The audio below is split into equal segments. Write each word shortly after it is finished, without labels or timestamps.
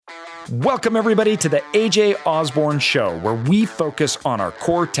Welcome, everybody, to the AJ Osborne Show, where we focus on our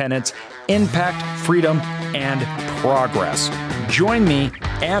core tenets: impact, freedom, and progress. Join me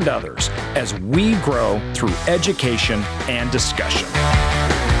and others as we grow through education and discussion.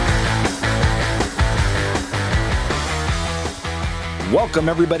 Welcome,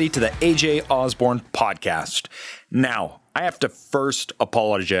 everybody, to the AJ Osborne Podcast. Now, I have to first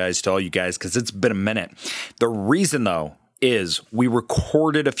apologize to all you guys because it's been a minute. The reason, though, is we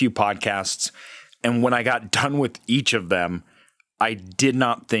recorded a few podcasts, and when I got done with each of them, I did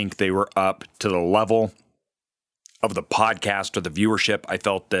not think they were up to the level of the podcast or the viewership. I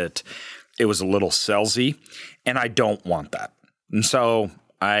felt that it was a little salesy, and I don't want that. And so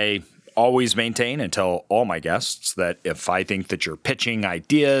I always maintain and tell all my guests that if I think that you're pitching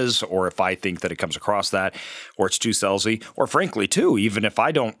ideas, or if I think that it comes across that, or it's too salesy, or frankly too, even if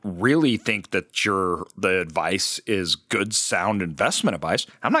I don't really think that the advice is good, sound investment advice,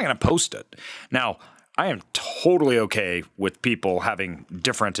 I'm not going to post it. Now, I am totally okay with people having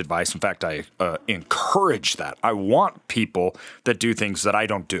different advice. In fact, I encourage that. I want people that do things that I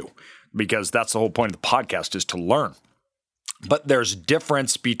don't do, because that's the whole point of the podcast, is to learn. But there's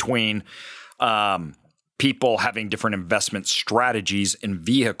difference between people having different investment strategies in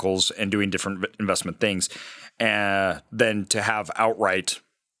vehicles and doing different investment things than to have outright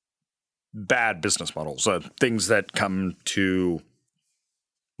bad business models. Things that come to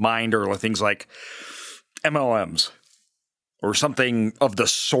mind are things like MLMs or something of the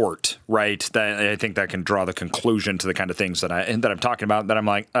sort, right? That I think that can draw the conclusion to the kind of things that I'm talking about, that I'm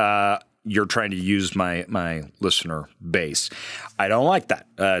like, you're trying to use my listener base. I don't like that.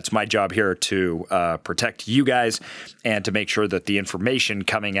 It's my job here to protect you guys and to make sure that the information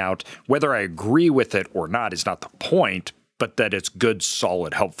coming out, whether I agree with it or not, is not the point, but that it's good,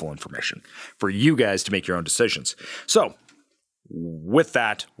 solid, helpful information for you guys to make your own decisions. So with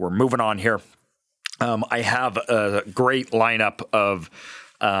that, we're moving on here. I have a great lineup of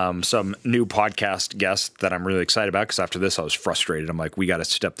some new podcast guests that I'm really excited about, because after this, I was frustrated. I'm like, we got to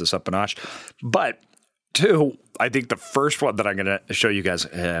step this up a notch. But two, I think the first one that I'm going to show you guys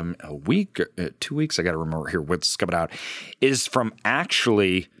a week, 2 weeks, I got to remember here what's coming out, is from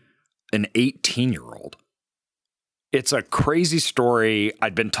actually an 18-year-old. It's a crazy story.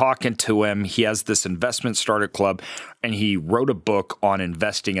 I'd been talking to him. He has this investment starter club, and he wrote a book on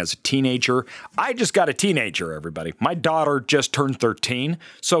investing as a teenager. I just got a teenager, everybody. My daughter just turned 13.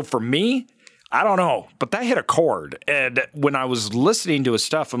 So for me, I don't know, but that hit a chord. And when I was listening to his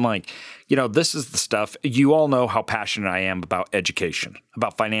stuff, I'm like, this is the stuff. You all know how passionate I am about education,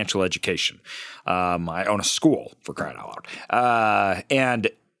 about financial education. I own a school, for crying out loud. And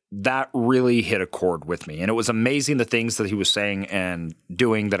that really hit a chord with me. And it was amazing, the things that he was saying and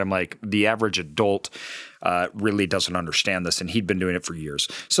doing, that I'm like, the average adult really doesn't understand this. And he'd been doing it for years.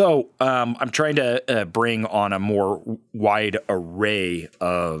 So I'm trying to bring on a more wide array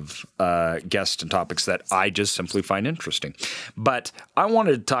of guests and topics that I just simply find interesting. But I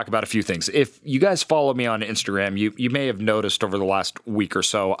wanted to talk about a few things. If you guys follow me on Instagram, you may have noticed over the last week or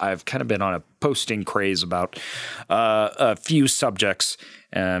so, I've kind of been on a posting craze about a few subjects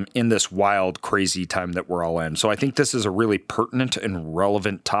in this wild, crazy time that we're all in. So I think this is a really pertinent and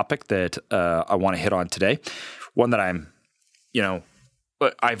relevant topic that I want to hit on today. One that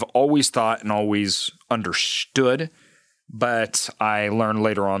I've always thought and always understood, but I learned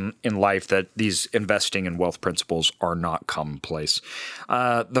later on in life that these investing and wealth principles are not commonplace.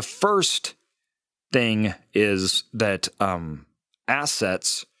 The first thing is that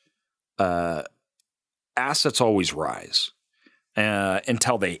assets always rise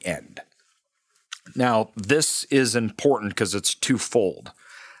until they end. Now, this is important because it's twofold.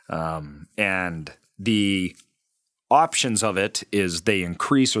 And the options of it is they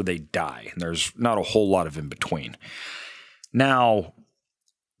increase or they die. And there's not a whole lot of in between. Now,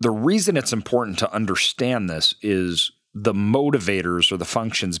 the reason it's important to understand this is the motivators or the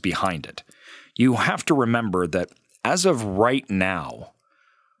functions behind it. You have to remember that as of right now,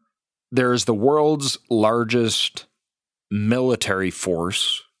 there's the world's largest military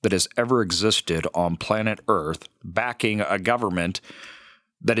force that has ever existed on planet Earth, backing a government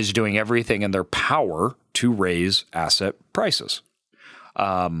that is doing everything in their power to raise asset prices.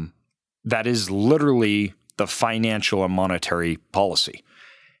 That is literally the financial and monetary policy.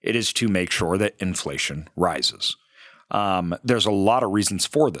 It is to make sure that inflation rises. There's a lot of reasons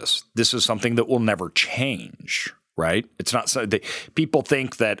for this. This is something that will never change, right? It's not so that people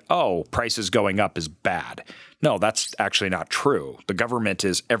think that, prices going up is bad. No, that's actually not true. The government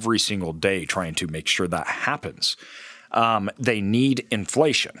is every single day trying to make sure that happens. They need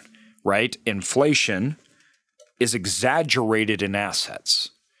inflation, right? Inflation is exaggerated in assets.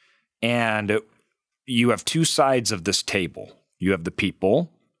 And you have two sides of this table. You have the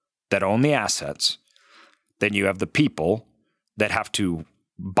people that own the assets. Then you have the people that have to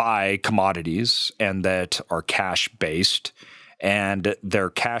buy commodities and that are cash-based, and their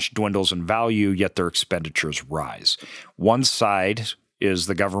cash dwindles in value, yet their expenditures rise. One side is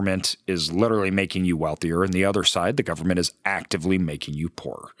the government is literally making you wealthier, and the other side, the government is actively making you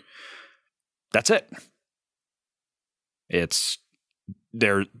poorer. That's it. It's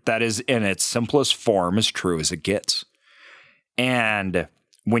there. That is in its simplest form as true as it gets. And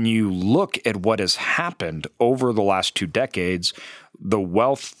when you look at what has happened over the last 2 decades, the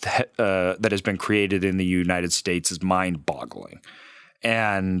wealth that has been created in the United States is mind-boggling.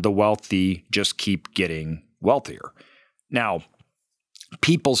 And the wealthy just keep getting wealthier. Now,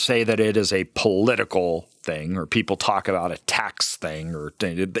 people say that it is a political thing, or people talk about a tax thing, or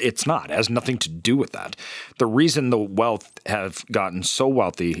it's not. It has nothing to do with that. The reason the wealth have gotten so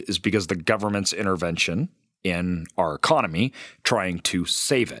wealthy is because the government's intervention in our economy trying to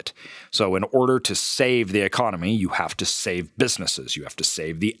save it. So in order to save the economy, you have to save businesses. You have to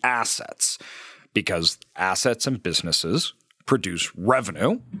save the assets, because assets and businesses produce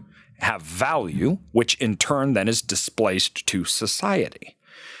revenue, have value, which in turn then is displaced to society.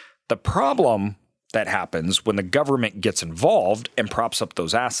 The problem that happens when the government gets involved and props up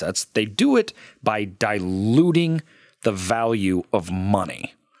those assets, they do it by diluting the value of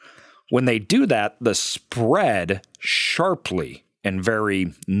money. When they do that, the spread sharply and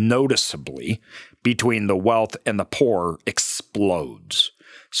very noticeably between the wealth and the poor explodes.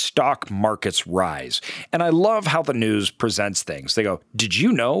 Stock markets rise. And I love how the news presents things. They go, did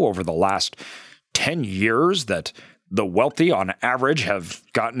you know over the last 10 years that the wealthy on average have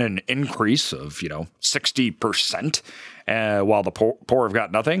gotten an increase of, 60%, while the poor have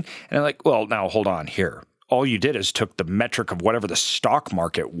got nothing? And I'm like, well, now hold on here. All you did is took the metric of whatever the stock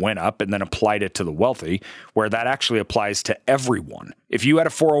market went up and then applied it to the wealthy, where that actually applies to everyone. If you had a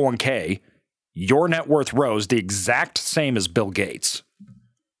 401k, your net worth rose the exact same as Bill Gates.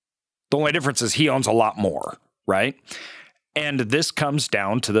 The only difference is he owns a lot more, right? And this comes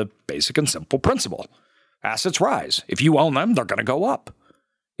down to the basic and simple principle. Assets rise. If you own them, they're going to go up.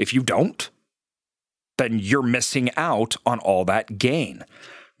 If you don't, then you're missing out on all that gain.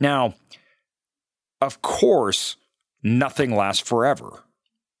 Now, of course, nothing lasts forever,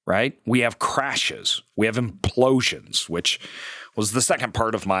 right? We have crashes. We have implosions, which was the second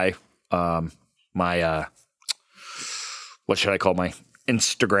part of my what should I call my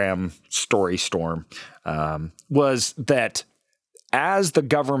Instagram story storm, was that as the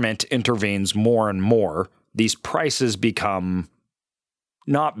government intervenes more and more, these prices become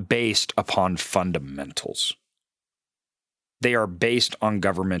not based upon fundamentals. They are based on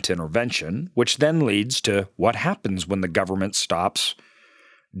government intervention, which then leads to what happens when the government stops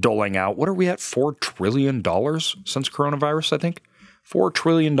doling out. What are we at? $4 trillion since coronavirus, I think? $4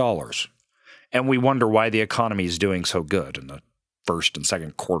 trillion. And we wonder why the economy is doing so good in the first and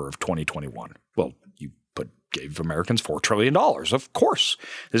second quarter of 2021. Well, you gave Americans $4 trillion. Of course.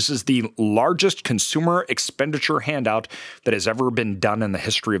 This is the largest consumer expenditure handout that has ever been done in the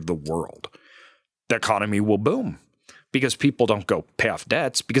history of the world. The economy will boom because people don't go pay off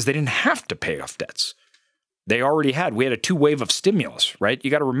debts because they didn't have to pay off debts. We had a 2-wave of stimulus, right? You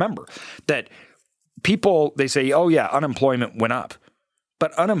got to remember that people, they say, oh yeah, unemployment went up.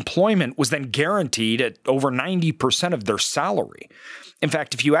 But unemployment was then guaranteed at over 90% of their salary. In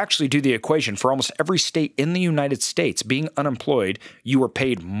fact, if you actually do the equation for almost every state in the United States, being unemployed, you were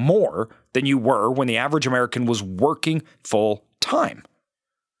paid more than you were when the average American was working full time.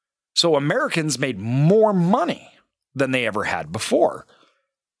 So Americans made more money than they ever had before,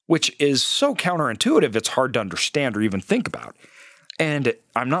 which is so counterintuitive, it's hard to understand or even think about. And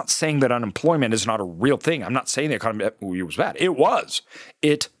I'm not saying that unemployment is not a real thing. I'm not saying the economy was bad. It was.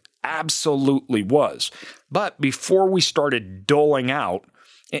 It absolutely was. But before we started doling out,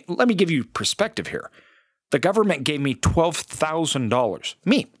 let me give you perspective here. The government gave me $12,000.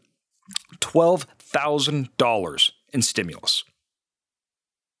 Me. $12,000 in stimulus.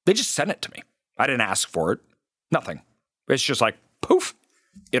 They just sent it to me. I didn't ask for it. Nothing. It's just like, poof,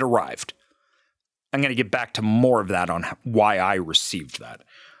 it arrived. I'm going to get back to more of that on why I received that.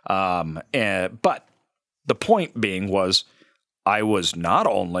 But the point being was I was not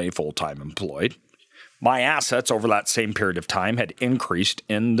only full-time employed, my assets over that same period of time had increased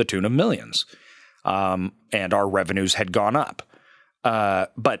in the tune of millions, and our revenues had gone up.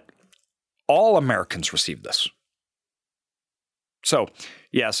 But all Americans received this. So,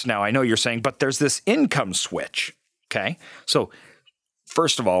 yes, now I know you're saying, but there's this income switch, okay? So,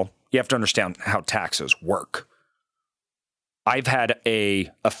 first of all, you have to understand how taxes work. I've had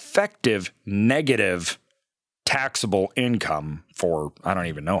a effective negative taxable income for I don't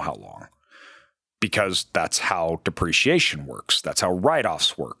even know how long, because that's how depreciation works. That's how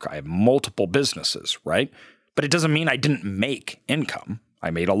write-offs work. I have multiple businesses, right? But it doesn't mean I didn't make income.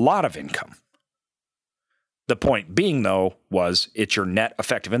 I made a lot of income. The point being, though, was it's your net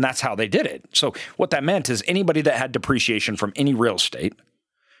effective, and that's how they did it. So what that meant is anybody that had depreciation from any real estate,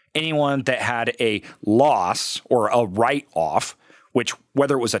 anyone that had a loss or a write-off, which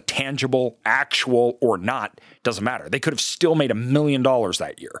whether it was a tangible, actual, or not, doesn't matter. They could have still made $1 million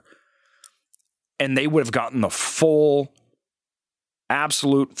that year. And they would have gotten the full,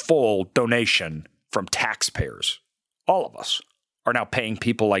 absolute full donation from taxpayers. All of us are now paying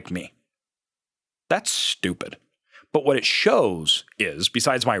people like me. That's stupid. But what it shows is,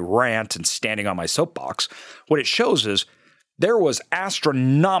 besides my rant and standing on my soapbox, what it shows is there was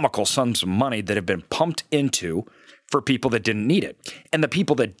astronomical sums of money that have been pumped into for people that didn't need it. And the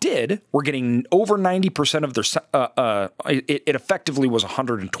people that did were getting over 90% of their, it effectively was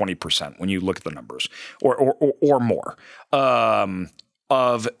 120% when you look at the numbers, or more,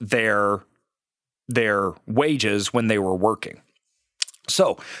 of their wages when they were working.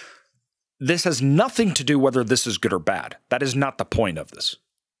 So this has nothing to do whether this is good or bad. That is not the point of this.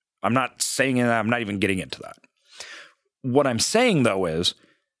 I'm not saying that. I'm not even getting into that. What I'm saying, though, is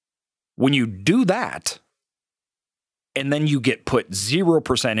when you do that, and then you get put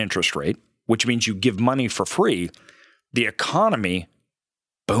 0% interest rate, which means you give money for free, the economy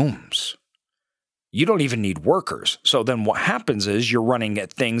booms. You don't even need workers. So then what happens is you're running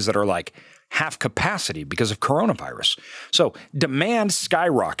at things that are like half capacity because of coronavirus. So demand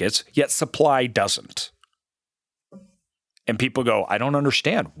skyrockets, yet supply doesn't. And people go, I don't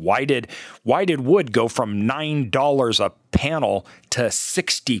understand. Why did wood go from $9 a panel to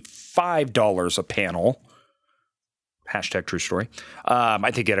 $65 a panel? Hashtag true story.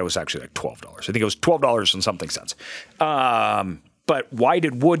 I think it was actually like $12. I think it was $12 and something cents. But why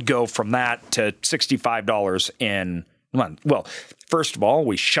did wood go from that to $65 in a month? Well, first of all,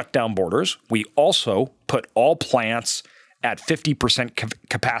 we shut down borders. We also put all plants at 50%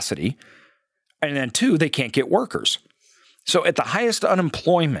 capacity. And then two, they can't get workers. So at the highest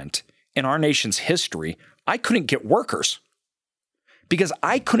unemployment in our nation's history, I couldn't get workers because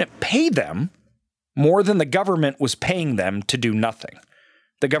I couldn't pay them more than the government was paying them to do nothing.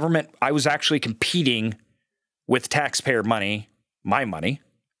 The government, I was actually competing with taxpayer money, my money,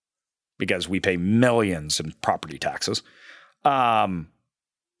 because we pay millions in property taxes, and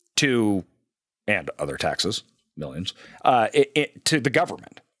other taxes, millions, to the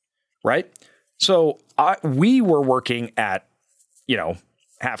government, right? So we were working at,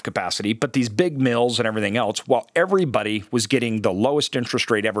 half capacity, but these big mills and everything else, while everybody was getting the lowest interest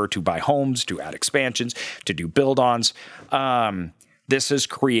rate ever to buy homes, to add expansions, to do build-ons, this has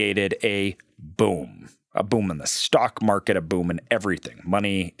created a boom in the stock market, a boom in everything.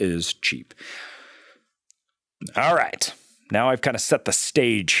 Money is cheap. All right. Now I've kind of set the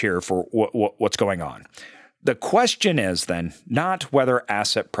stage here for what's going on. The question is then not whether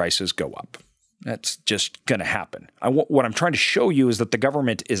asset prices go up. That's just going to happen. What I'm trying to show you is that the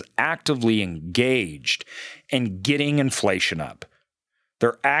government is actively engaged in getting inflation up.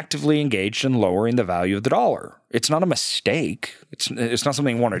 They're actively engaged in lowering the value of the dollar. It's not a mistake. It's not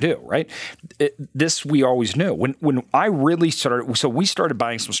something you want to do, right? This we always knew. When I really started, so we started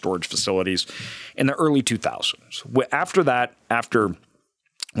buying some storage facilities in the early 2000s. After that,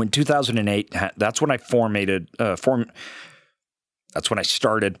 when 2008, that's when I that's when I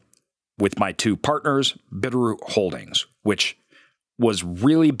started with my two partners, Bitterroot Holdings, which was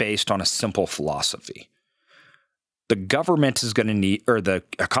really based on a simple philosophy. The government is going to need, or the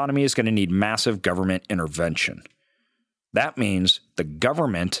economy is going to need massive government intervention. That means the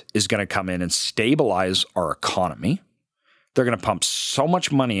government is going to come in and stabilize our economy. They're going to pump so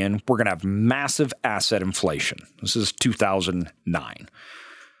much money in, we're going to have massive asset inflation. This is 2009.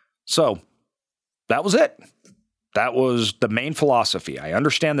 So that was it. That was the main philosophy. I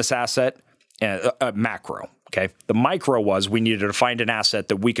understand this asset macro, okay? The micro was we needed to find an asset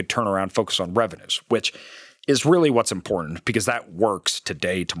that we could turn around, focus on revenues, which is really what's important because that works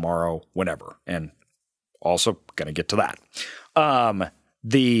today, tomorrow, whenever. And also going to get to that.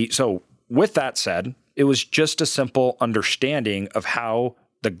 So with that said, it was just a simple understanding of how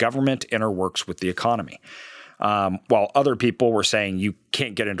the government interworks with the economy. While other people were saying you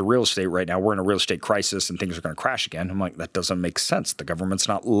can't get into real estate right now, we're in a real estate crisis and things are going to crash again. I'm like, that doesn't make sense. The government's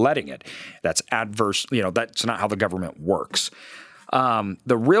not letting it. That's adverse. That's not how the government works. The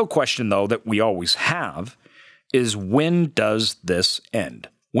real question, though, that we always have is when does this end?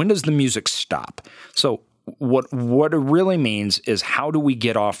 When does the music stop? So what it really means is, how do we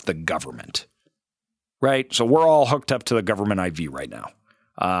get off the government, right? So we're all hooked up to the government IV right now.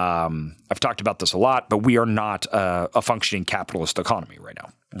 I've talked about this a lot, but we are not a functioning capitalist economy right now.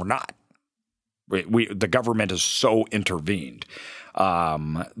 We're not. The government is so intervened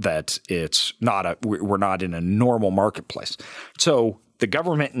that it's not we're not in a normal marketplace. So the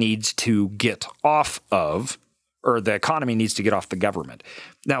government needs to get off of, or the economy needs to get off the government.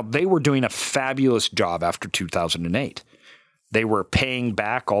 Now, they were doing a fabulous job after 2008. They were paying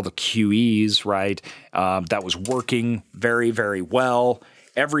back all the QEs, right? That was working very, very well.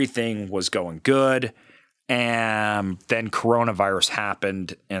 Everything was going good. And then coronavirus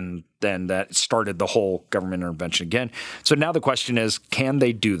happened, and then that started the whole government intervention again. So now the question is, can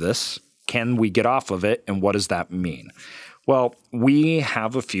they do this? Can we get off of it? And what does that mean? Well, we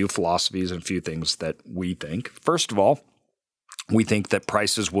have a few philosophies and a few things that we think. First of all, we think that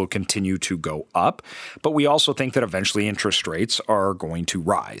prices will continue to go up, but we also think that eventually interest rates are going to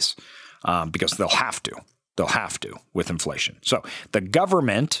rise because they'll have to. They'll have to with inflation. So the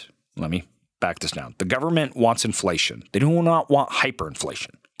government, let me back this down. The government wants inflation. They do not want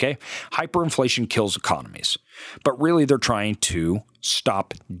hyperinflation. Okay? Hyperinflation kills economies, but really they're trying to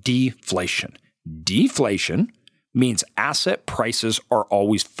stop deflation. Deflation means asset prices are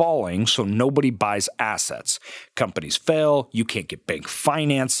always falling, so nobody buys assets. Companies fail, you can't get bank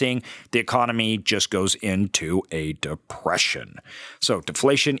financing, the economy just goes into a depression. So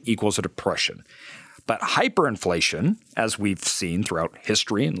deflation equals a depression. But hyperinflation, as we've seen throughout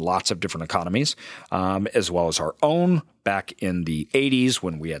history in lots of different economies, as well as our own back in the 80s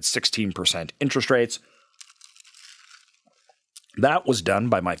when we had 16% interest rates, that was done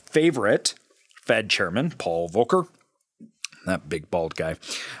by my favorite Fed chairman, Paul Volcker, that big bald guy.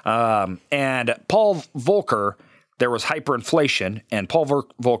 And Paul Volcker, there was hyperinflation, and Paul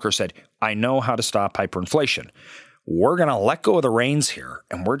Volcker said, I know how to stop hyperinflation. We're going to let go of the reins here,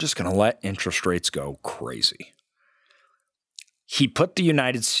 and we're just going to let interest rates go crazy. He put the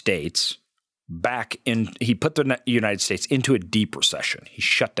United States into a deep recession. He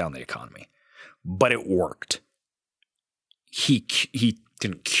shut down the economy, but it worked. He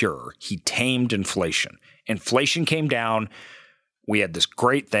didn't cure. He tamed inflation. Inflation came down. We had this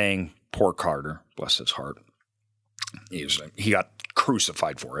great thing. Poor Carter, bless his heart. He got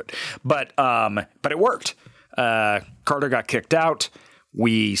crucified for it, but it worked. Carter got kicked out.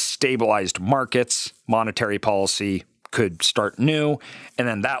 We stabilized markets. Monetary policy could start new, and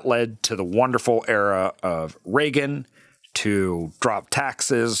then that led to the wonderful era of Reagan to drop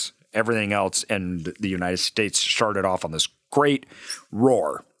taxes, everything else, and the United States started off on this great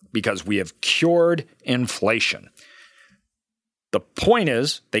roar because we have cured inflation. The point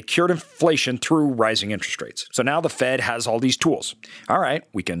is they cured inflation through rising interest rates. So now the Fed has all these tools. All right,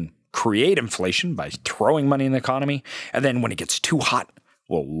 we can create inflation by throwing money in the economy, and then when it gets too hot,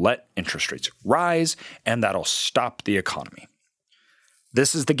 we'll let interest rates rise, and that'll stop the economy.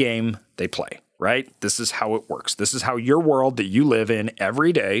 This is the game they play, right? This is how it works. This is how your world that you live in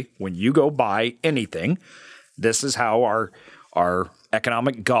every day, when you go buy anything, this is how our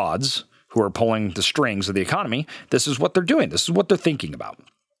economic gods who are pulling the strings of the economy, this is what they're doing. This is what they're thinking about.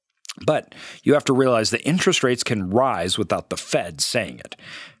 But you have to realize that interest rates can rise without the Fed saying it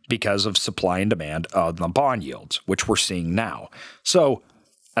because of supply and demand of the bond yields, which we're seeing now. So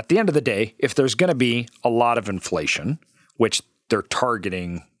at the end of the day, if there's going to be a lot of inflation, which they're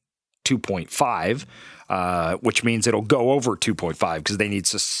targeting 2.5, which means it'll go over 2.5 because they need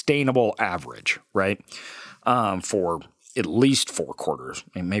sustainable average, right? For at least 4 quarters.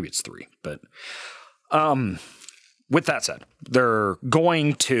 I mean, maybe it's 3, but with that said, they're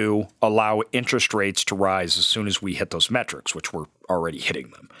going to allow interest rates to rise as soon as we hit those metrics, which we're already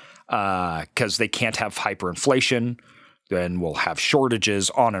hitting them, because they can't have hyperinflation. Then we'll have shortages,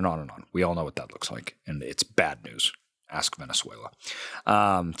 on and on and on. We all know what that looks like, and it's bad news. Ask Venezuela.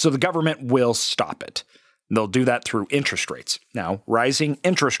 So the government will stop it. They'll do that through interest rates. Now, rising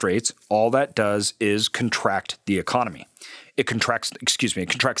interest rates, all that does is contract the economy. It contracts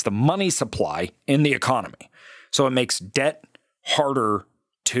the money supply in the economy. So it makes debt harder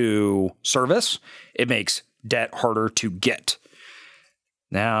to service. It makes debt harder to get.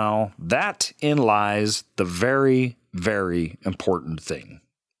 Now, that lies the very, very important thing: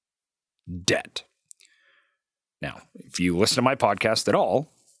 debt. Now, if you listen to my podcast at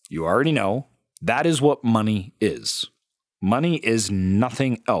all, you already know that is what money is. Money is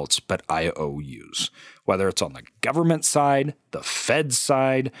nothing else but IOUs, whether it's on the government side, the Fed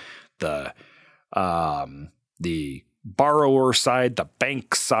side, the borrower side, the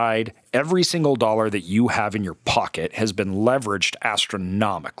bank side, every single dollar that you have in your pocket has been leveraged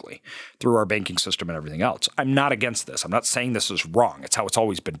astronomically through our banking system and everything else. I'm not against this. I'm not saying this is wrong. It's how it's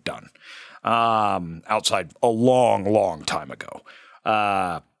always been done outside a long, long time ago.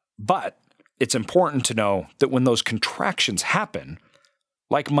 But it's important to know that when those contractions happen,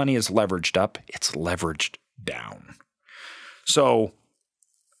 like money is leveraged up, it's leveraged down. So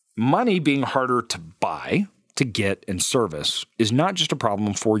money being harder to buy, to get, and service is not just a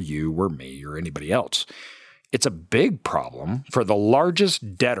problem for you or me or anybody else. It's a big problem for the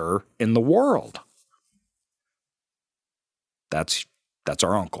largest debtor in the world. That's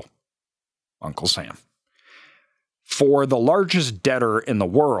our uncle, Uncle Sam. For the largest debtor in the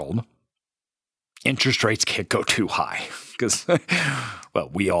world, interest rates can't go too high because, well,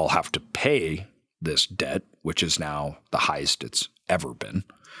 we all have to pay this debt, which is now the highest it's ever been.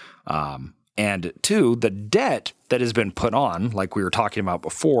 And two, the debt that has been put on, like we were talking about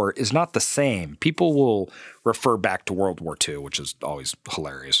before, is not the same. People will refer back to World War II, which is always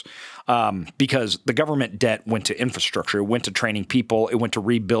hilarious, because the government debt went to infrastructure, it went to training people, it went to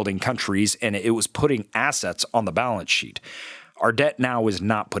rebuilding countries, and it was putting assets on the balance sheet. Our debt now is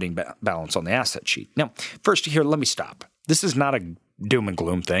not putting balance on the asset sheet. Now, first here, let me stop. This is not a doom and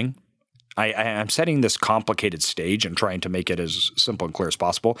gloom thing. I'm setting this complicated stage and trying to make it as simple and clear as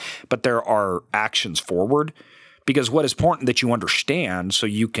possible, but there are actions forward because what is important that you understand so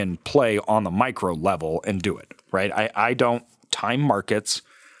you can play on the micro level and do it, right? I don't time markets.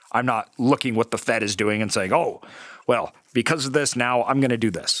 I'm not looking what the Fed is doing and saying, oh, well, because of this, now I'm going to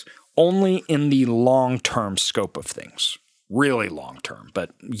do this. Only in the long-term scope of things, really long-term,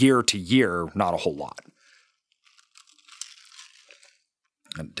 but year to year, not a whole lot.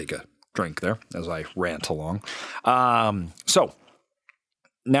 I'm going to take a drink there as I rant along. So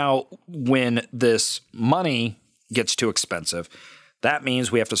now when this money gets too expensive, that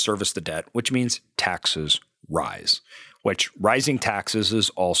means we have to service the debt, which means taxes rise, which rising taxes is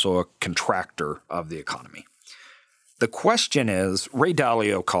also a contractor of the economy. The question is, Ray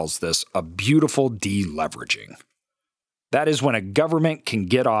Dalio calls this a beautiful deleveraging. That is when a government can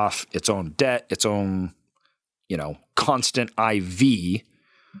get off its own debt, its own, constant IV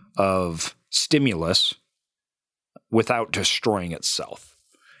of stimulus without destroying itself.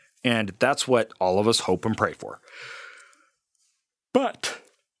 And that's what all of us hope and pray for. But,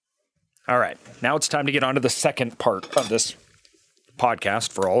 all right, now it's time to get on to the second part of this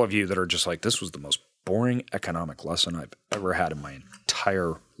podcast for all of you that are just like, this was the most boring economic lesson I've ever had in my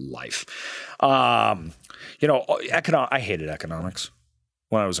entire life. I hated economics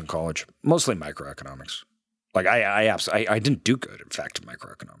when I was in college, mostly microeconomics. Like I didn't do good, in fact, in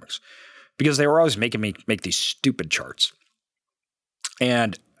microeconomics because they were always making me make these stupid charts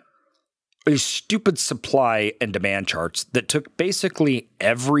and these stupid supply and demand charts that took basically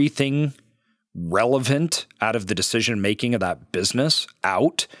everything relevant out of the decision making of that business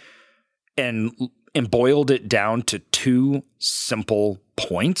out and boiled it down to two simple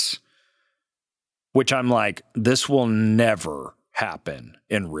points, which I'm like, this will never happen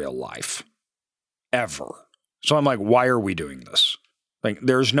in real life, ever. So I'm like, why are we doing this? Like,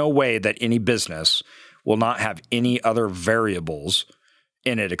 there's no way that any business will not have any other variables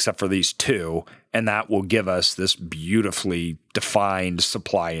in it except for these two, and that will give us this beautifully defined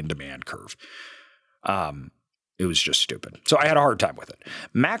supply and demand curve. It was just stupid. So I had a hard time with it.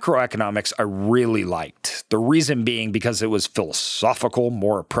 Macroeconomics I really liked. The reason being because it was philosophical,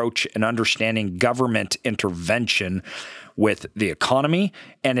 more approach and understanding government intervention with the economy,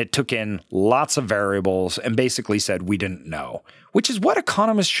 and it took in lots of variables and basically said we didn't know, which is what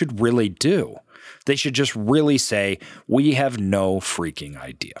economists should really do. They should just really say, we have no freaking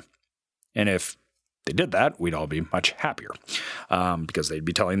idea. And if they did that, we'd all be much happier because they'd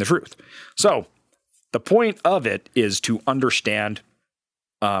be telling the truth. So the point of it is to understand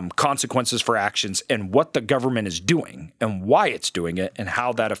consequences for actions and what the government is doing and why it's doing it and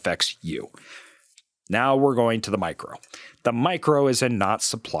how that affects you. Now we're going to the micro. The micro is in not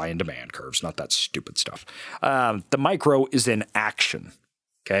supply and demand curves, not that stupid stuff. The micro is in action.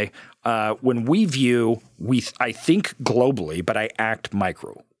 Okay. When we view, I think globally, but I act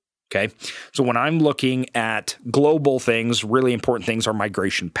micro. Okay. So when I'm looking at global things, really important things are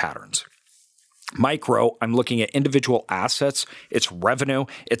migration patterns. Micro, I'm looking at individual assets, its revenue,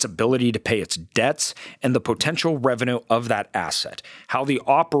 its ability to pay its debts, and the potential revenue of that asset, how the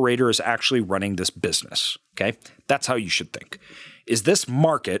operator is actually running this business. Okay, that's how you should think. Is this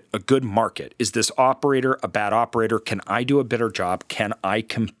market a good market? Is this operator a bad operator? Can I do a better job? Can I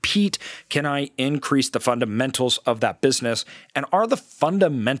compete? Can I increase the fundamentals of that business? And are the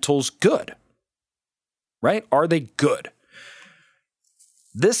fundamentals good? right? Are they good?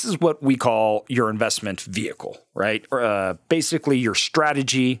 This is what we call your investment vehicle, right? Basically your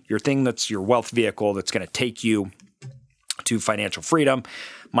strategy, your thing that's your wealth vehicle that's going to take you to financial freedom.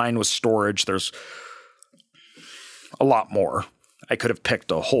 Mine was storage. There's a lot more. I could have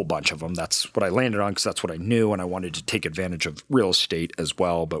picked a whole bunch of them. That's what I landed on because that's what I knew, and I wanted to take advantage of real estate as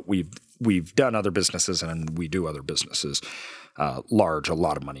well. But we've done other businesses, and we do other businesses, a lot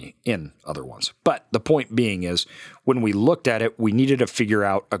of money in other ones. But the point being is, when we looked at it, we needed to figure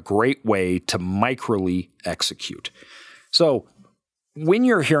out a great way to microly execute. So when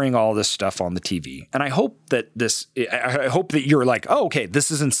you're hearing all this stuff on the TV, and I hope that you're like, oh, okay,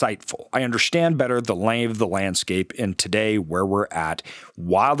 this is insightful. I understand better the lay of the landscape in today, where we're at,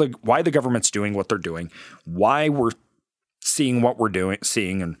 why the government's doing what they're doing, why we're seeing what we're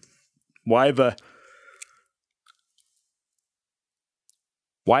seeing, and why the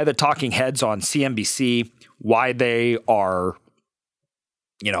talking heads on CNBC, why they are,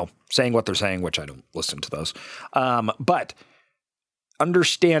 saying what they're saying, which I don't listen to those. But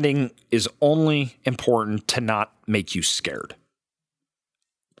understanding is only important to not make you scared.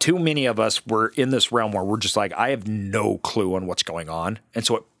 Too many of us were in this realm where we're just like, I have no clue on what's going on. And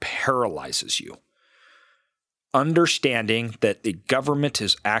so it paralyzes you. Understanding that the government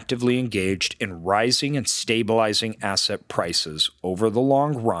is actively engaged in rising and stabilizing asset prices over the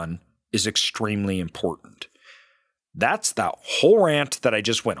long run is extremely important. That's that whole rant that I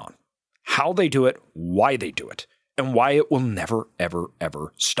just went on. How they do it, why they do it, and why it will never, ever,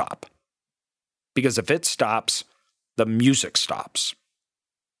 ever stop. Because if it stops, the music stops.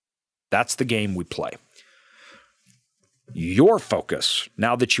 That's the game we play. Your focus,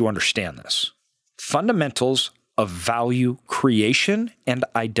 now that you understand this, fundamentals of value creation and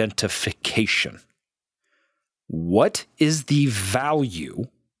identification. What is the value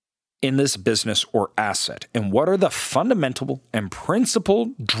in this business or asset? And what are the fundamental and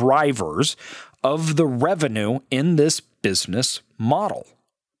principal drivers of the revenue in this business model?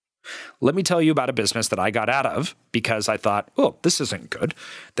 Let me tell you about a business that I got out of because I thought, oh, this isn't good.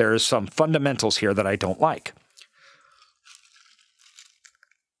 There's some fundamentals here that I don't like.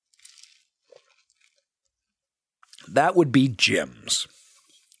 That would be gyms.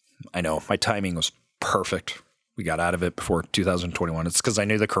 I know my timing was perfect. We got out of it before 2021. It's because I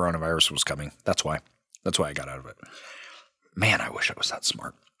knew the coronavirus was coming. That's why I got out of it. Man, I wish I was that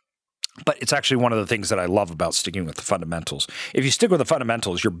smart. But it's actually one of the things that I love about sticking with the fundamentals. If you stick with the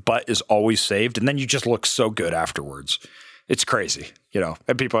fundamentals, your butt is always saved, and then you just look so good afterwards. It's crazy,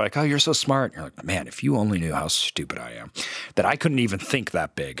 And people are like, oh, you're so smart. And you're like, man, if you only knew how stupid I am, that I couldn't even think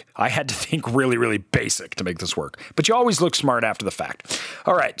that big. I had to think really, really basic to make this work. But you always look smart after the fact.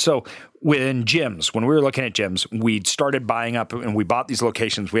 All right, so when we were looking at gyms, we started buying up, and we bought these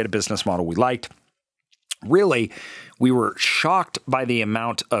locations. We had a business model we liked. Really, we were shocked by the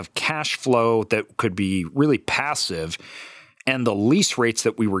amount of cash flow that could be really passive and the lease rates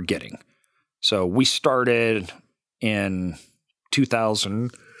that we were getting. So we started in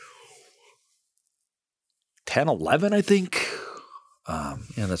 2010, 11, I think.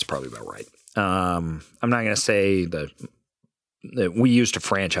 That's probably about right. I'm not going to say that we used a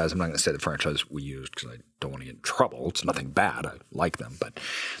franchise. I'm not going to say the franchise we used because I don't want to get in trouble. It's nothing bad. I like them. But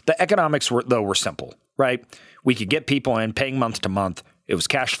the economics were simple, right? We could get people in paying month to month. It was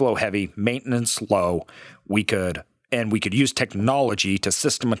cash flow heavy, maintenance low. We could use technology to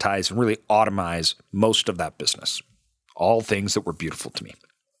systematize and really automize most of that business. All things that were beautiful to me.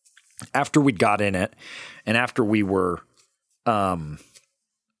 After we got in it and after we were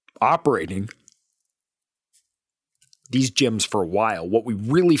operating these gyms for a while, what we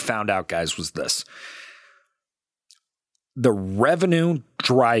really found out, guys, was this. The revenue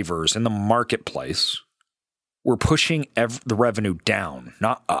drivers in the marketplace were pushing the revenue down,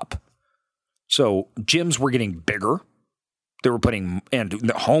 not up. So gyms were getting bigger. And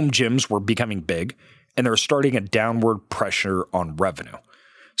the home gyms were becoming big, and they were starting a downward pressure on revenue.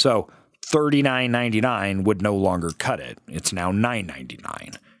 So $39.99 would no longer cut it. It's now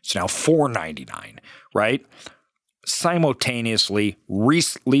 $9.99. It's now $4.99, right? Simultaneously,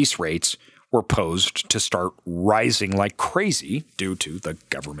 lease rates were posed to start rising like crazy due to the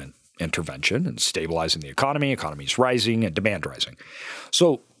government intervention and stabilizing the economy. Economy's rising and demand rising.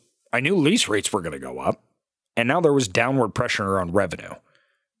 So I knew lease rates were going to go up, and now there was downward pressure on revenue.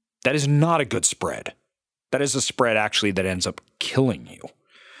 That is not a good spread. That is a spread actually that ends up killing you.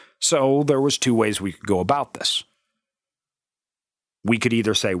 So there was two ways we could go about this. We could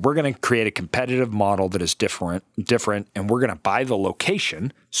either say, we're going to create a competitive model that is different, and we're going to buy the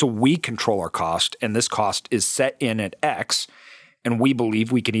location so we control our cost, and this cost is set in at X, and we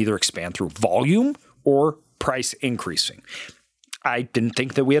believe we can either expand through volume or price increasing. I didn't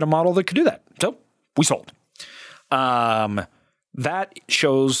think that we had a model that could do that. So we sold. That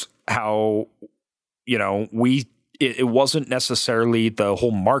shows how, it wasn't necessarily the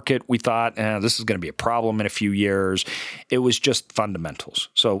whole market. We thought, this is going to be a problem in a few years. It was just fundamentals.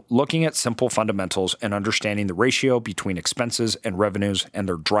 So looking at simple fundamentals and understanding the ratio between expenses and revenues and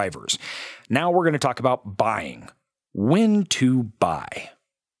their drivers. Now we're going to talk about buying. When to buy.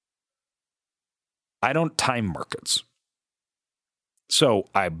 I don't time markets. So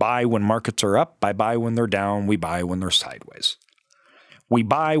I buy when markets are up. I buy when they're down. We buy when they're sideways. We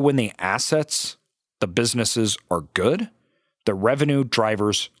buy when the assets, the businesses are good. The revenue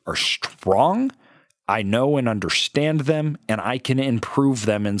drivers are strong. I know and understand them, and I can improve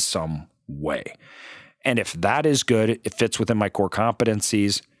them in some way. And if that is good, it fits within my core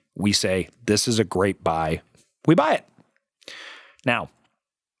competencies, we say, this is a great buy. We buy it. Now,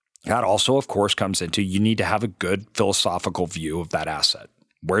 that also, of course, comes into you need to have a good philosophical view of that asset.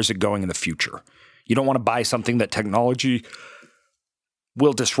 Where's it going in the future? You don't want to buy something that technology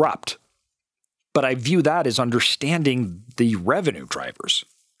will disrupt. But I view that as understanding the revenue drivers,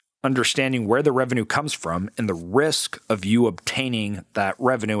 understanding where the revenue comes from and the risk of you obtaining that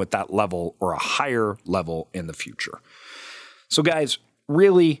revenue at that level or a higher level in the future. So guys,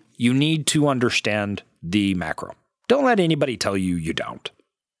 really, you need to understand the macro. Don't let anybody tell you you don't.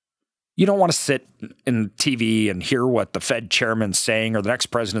 You don't want to sit in TV and hear what the Fed chairman's saying or the next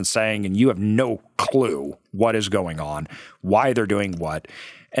president's saying, and you have no clue what is going on, why they're doing what,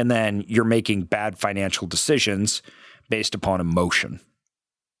 and then you're making bad financial decisions based upon emotion.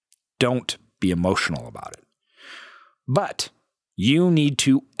 Don't be emotional about it. But you need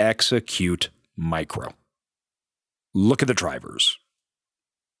to execute micro. Look at the drivers.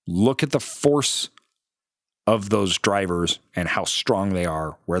 Look at the force of those drivers and how strong they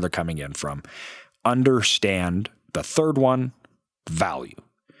are, where they're coming in from. Understand the third one, value.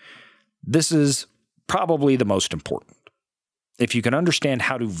 This is probably the most important. If you can understand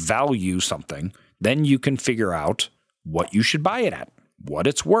how to value something, then you can figure out what you should buy it at, what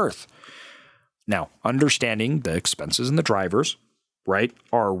it's worth. Now, understanding the expenses and the drivers, right,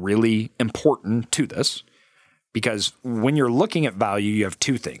 are really important to this because when you're looking at value, you have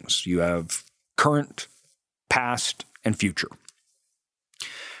two things. You have current, past, and future.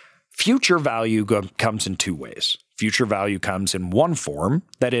 Future value comes in two ways. Future value comes in one form,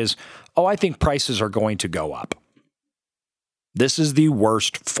 that is, I think prices are going to go up. This is the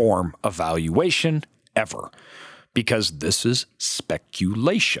worst form of valuation ever because this is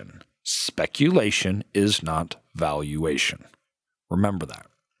speculation. Speculation is not valuation. Remember that.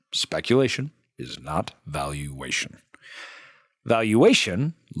 Speculation is not valuation.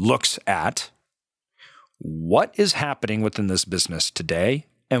 Valuation looks at what is happening within this business today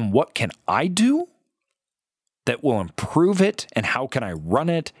and what can I do that will improve it and how can I run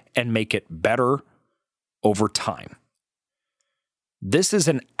it and make it better over time. This is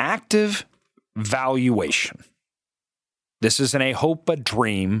an active valuation. This isn't a hope, a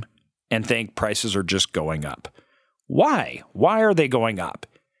dream, and think prices are just going up. Why? Why are they going up?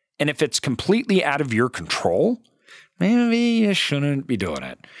 And if it's completely out of your control, maybe you shouldn't be doing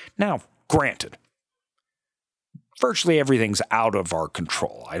it. Now, granted, virtually everything's out of our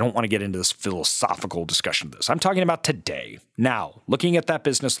control. I don't want to get into this philosophical discussion of this. I'm talking about today, now, looking at that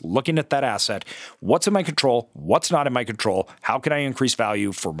business, looking at that asset, what's in my control, what's not in my control, how can I increase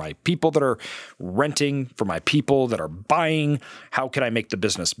value for my people that are renting, for my people that are buying, how can I make the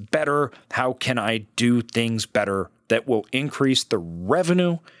business better, how can I do things better that will increase the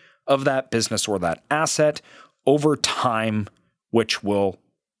revenue of that business or that asset over time, which will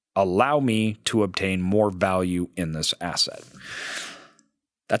allow me to obtain more value in this asset.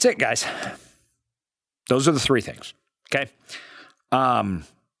 That's it, guys. Those are the three things. Okay. I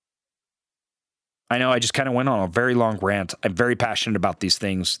know I just kind of went on a very long rant. I'm very passionate about these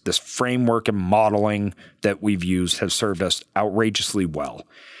things. This framework and modeling that we've used has served us outrageously well.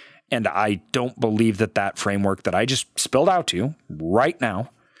 And I don't believe that framework that I just spilled out to you right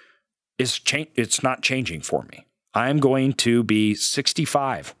now it's not changing for me. I'm going to be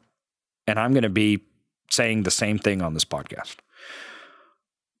 65 and I'm going to be saying the same thing on this podcast.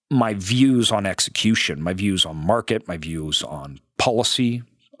 My views on execution, my views on market, my views on policy,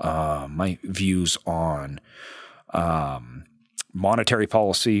 my views on monetary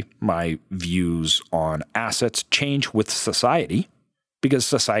policy, my views on assets change with society because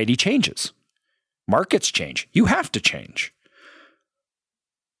society changes. Markets change. You have to change.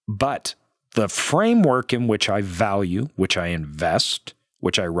 But the framework in which I value, which I invest,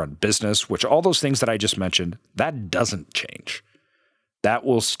 which I run business, which all those things that I just mentioned, that doesn't change. That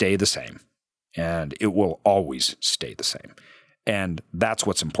will stay the same. and it will always stay the same. And that's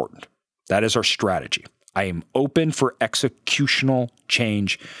what's important. That is our strategy. I am open for executional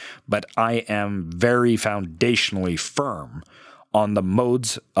change, but I am very foundationally firm on the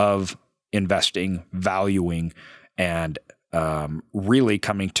modes of investing, valuing, and really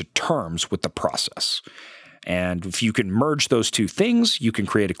coming to terms with the process. And if you can merge those two things, you can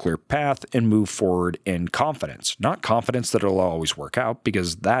create a clear path and move forward in confidence. Not confidence that it'll always work out,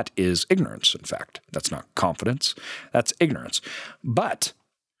 because that is ignorance, in fact. That's not confidence. That's ignorance. But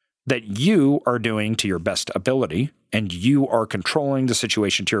that you are doing to your best ability, and you are controlling the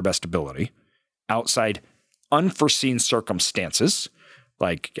situation to your best ability outside unforeseen circumstances.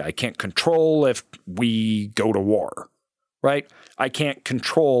 Like, I can't control if we go to war, right? I can't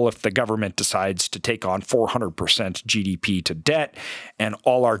control if the government decides to take on 400% GDP to debt and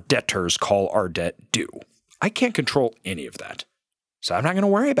all our debtors call our debt due. I can't control any of that. So I'm not going to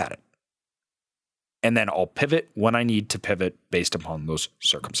worry about it. And then I'll pivot when I need to pivot based upon those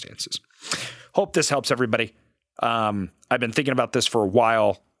circumstances. Hope this helps everybody. I've been thinking about this for a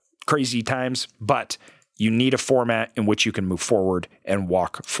while, crazy times, but you need a format in which you can move forward and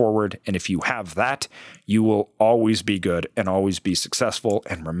walk forward. And if you have that, you will always be good and always be successful.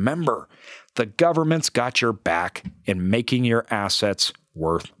 And remember, the government's got your back in making your assets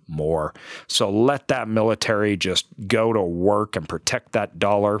worth more. So let that military just go to work and protect that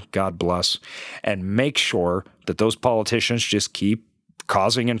dollar. God bless. And make sure that those politicians just keep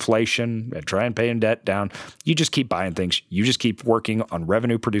causing inflation and try and paying debt down. You just keep buying things. You just keep working on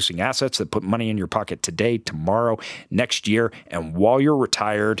revenue producing assets that put money in your pocket today, tomorrow, next year. And while you're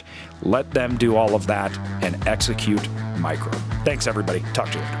retired, let them do all of that and execute micro. Thanks, everybody.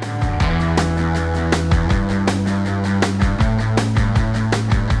 Talk to you later.